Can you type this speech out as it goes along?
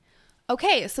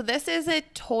Okay, so this is a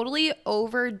totally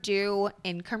overdue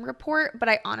income report, but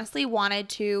I honestly wanted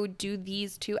to do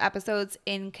these two episodes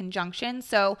in conjunction.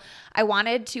 So I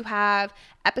wanted to have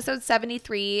episode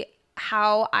 73,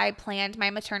 how I planned my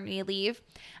maternity leave,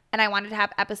 and I wanted to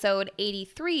have episode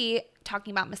 83,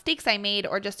 talking about mistakes I made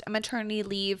or just a maternity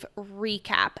leave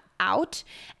recap out,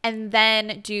 and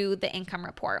then do the income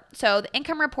report. So the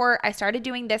income report I started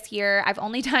doing this year. I've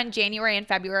only done January and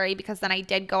February because then I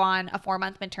did go on a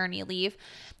 4-month maternity leave.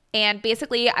 And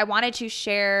basically I wanted to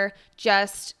share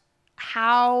just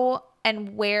how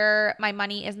and where my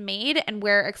money is made and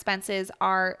where expenses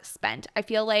are spent. I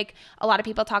feel like a lot of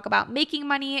people talk about making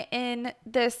money in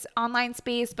this online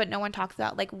space, but no one talks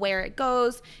about like where it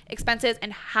goes, expenses,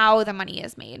 and how the money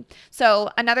is made. So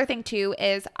another thing too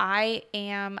is I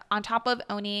am on top of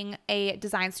owning a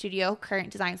design studio,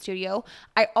 current design studio.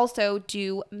 I also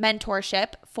do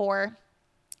mentorship for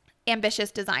ambitious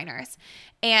designers.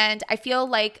 And I feel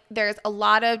like there's a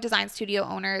lot of design studio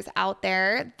owners out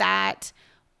there that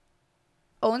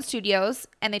own studios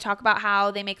and they talk about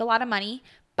how they make a lot of money,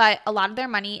 but a lot of their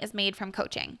money is made from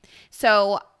coaching.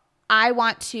 So I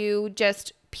want to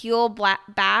just peel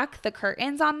back the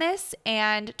curtains on this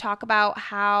and talk about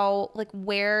how, like,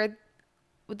 where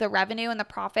the revenue and the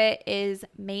profit is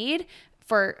made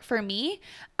for me,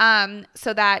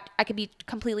 so that I could be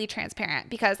completely transparent,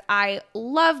 because I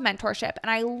love mentorship and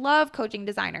I love coaching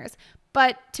designers.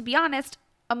 But to be honest,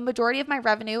 a majority of my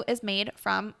revenue is made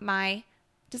from my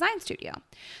design studio.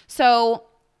 So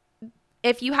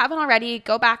if you haven't already,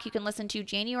 go back. You can listen to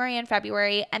January and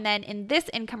February. And then in this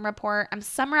income report, I'm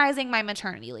summarizing my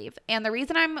maternity leave. And the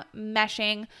reason I'm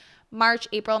meshing March,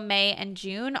 April, May, and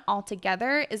June all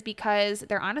together is because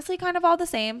they're honestly kind of all the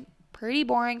same, pretty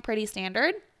boring, pretty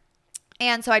standard.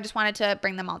 And so I just wanted to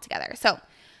bring them all together. So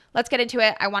let's get into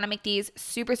it. I want to make these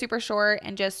super, super short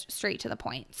and just straight to the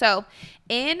point. So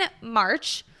in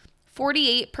March,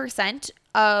 48%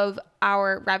 of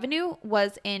our revenue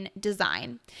was in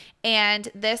design. And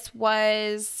this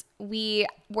was, we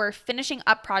were finishing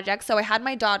up projects. So I had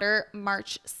my daughter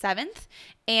March 7th,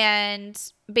 and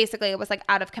basically it was like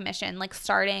out of commission, like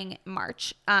starting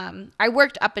March. I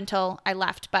worked up until I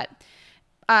left, but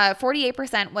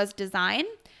 48% was design.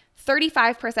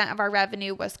 35% of our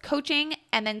revenue was coaching,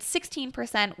 and then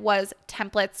 16% was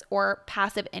templates or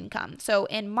passive income. So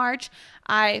in March,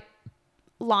 I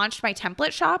launched my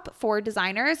template shop for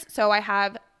designers. So I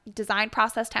have design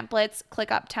process templates,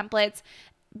 ClickUp templates,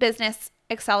 business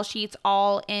Excel sheets,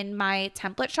 all in my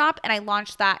template shop. And I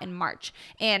launched that in March,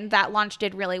 and that launch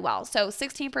did really well. So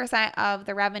 16% of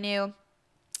the revenue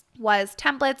was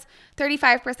templates,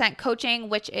 35% coaching,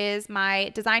 which is my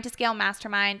design to scale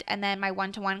mastermind, and then my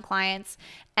one-to-one clients,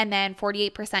 and then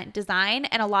 48% design.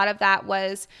 And a lot of that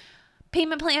was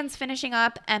payment plans finishing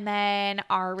up, and then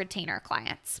our retainer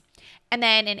clients. And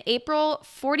then in April,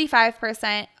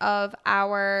 45% of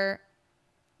our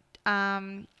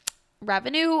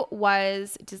revenue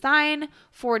was design,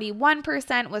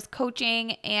 41% was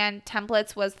coaching, and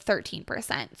templates was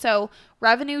 13%. So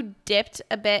revenue dipped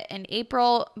a bit in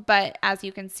April, but as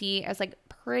you can see, it's like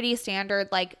pretty standard.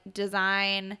 Like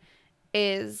design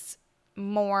is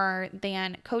more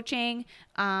than coaching,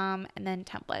 and then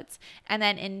templates. And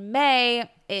then in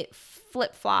May, it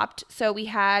flip-flopped. So we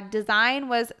had design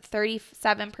was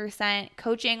 37%,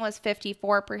 coaching was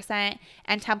 54%,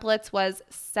 and templates was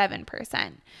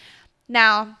 7%.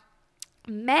 Now,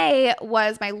 May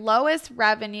was my lowest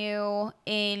revenue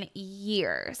in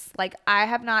years. Like, I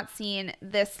have not seen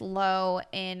this low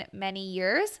in many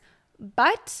years,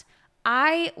 but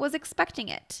I was expecting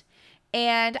it.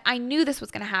 And I knew this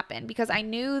was going to happen because I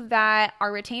knew that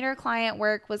our retainer client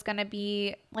work was going to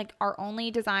be like our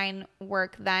only design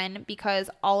work then, because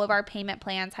all of our payment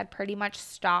plans had pretty much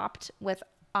stopped with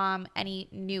any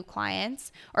new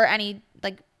clients or any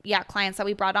clients that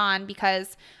we brought on,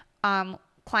 because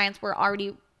projects were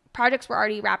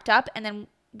already wrapped up. And then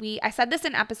I said this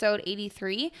in episode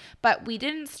 83, but we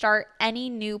didn't start any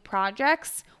new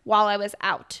projects while I was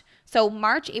out. So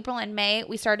March, April, and May,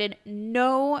 we started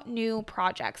no new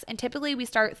projects. And typically we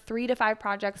start 3 to 5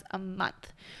 projects a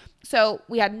month. So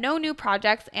we had no new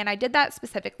projects, and I did that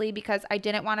specifically because I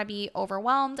didn't want to be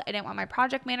overwhelmed. I didn't want my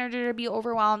project manager to be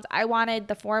overwhelmed. I wanted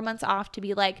the 4 months off to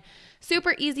be like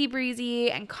super easy breezy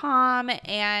and calm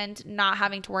and not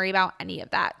having to worry about any of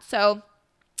that. So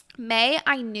May,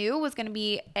 I knew, was going to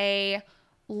be a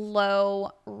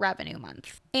low revenue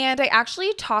month. And I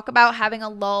actually talk about having a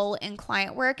lull in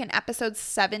client work in episode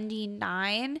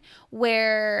 79,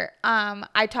 where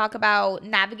I talk about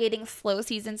navigating slow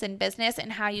seasons in business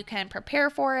and how you can prepare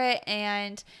for it,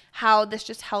 and how this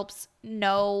just helps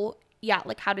know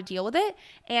like how to deal with it.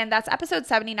 And that's episode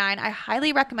 79. I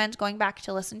highly recommend going back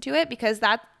to listen to it because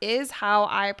that is how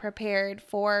I prepared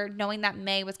for knowing that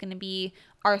May was going to be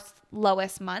our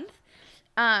lowest month.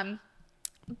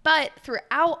 But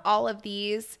throughout all of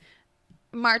these,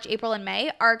 March, April, and May,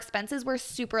 our expenses were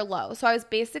super low. So I was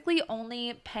basically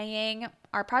only paying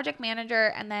our project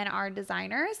manager and then our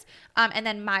designers, and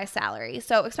then my salary.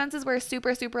 So expenses were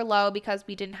super, super low because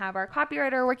we didn't have our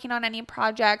copywriter working on any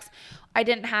projects. I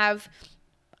didn't have,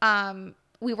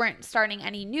 we weren't starting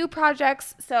any new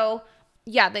projects. So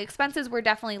yeah, the expenses were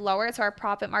definitely lower. So our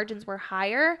profit margins were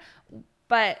higher,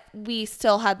 but we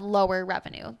still had lower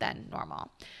revenue than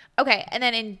normal. Okay. And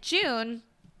then in June,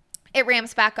 it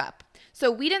ramps back up. So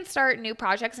we didn't start new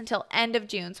projects until end of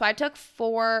June. So I took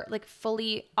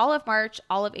fully all of March,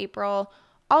 all of April,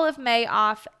 all of May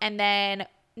off. And then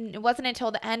it wasn't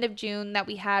until the end of June that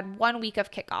we had 1 week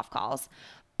of kickoff calls.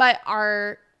 But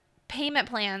our payment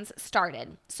plans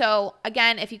started. So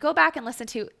again, if you go back and listen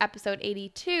to episode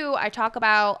 82, I talk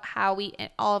about how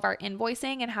all of our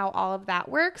invoicing and how all of that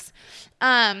works.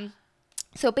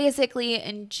 So basically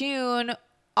in June,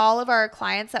 all of our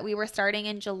clients that we were starting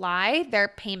in July, their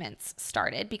payments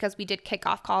started because we did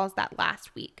kickoff calls that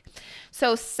last week.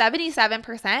 So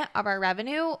 77% of our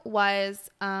revenue was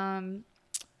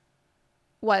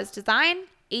design,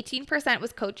 18%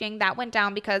 was coaching. That went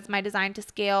down because my design to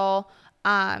scale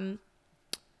that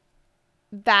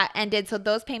ended. So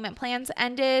those payment plans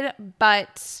ended,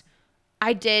 but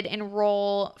I did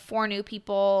enroll 4 new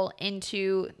people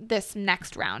into this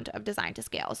next round of design to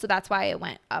scale. So that's why it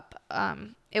went up.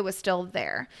 It was still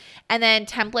there. And then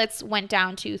templates went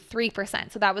down to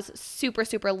 3%. So that was super,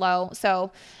 super low.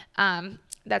 So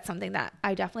that's something that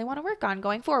I definitely want to work on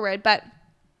going forward. But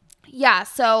yeah,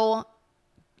 so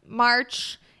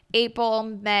March, April,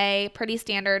 May, pretty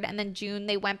standard. And then June,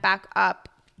 they went back up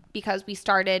because we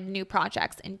started new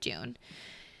projects in June.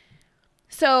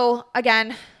 So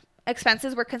again,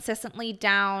 expenses were consistently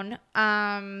down,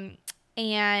 and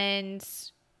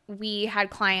we had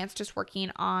clients just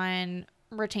working on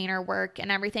retainer work and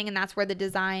everything, and that's where the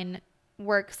design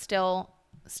work still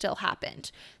happened.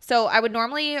 So I would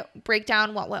normally break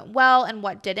down what went well and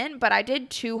what didn't, but I did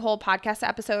 2 whole podcast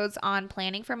episodes on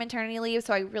planning for maternity leave,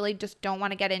 so I really just don't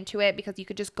want to get into it because you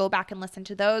could just go back and listen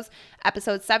to those,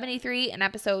 episode 73 and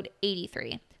episode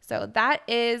 83. So that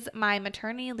is my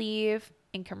maternity leave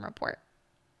income report.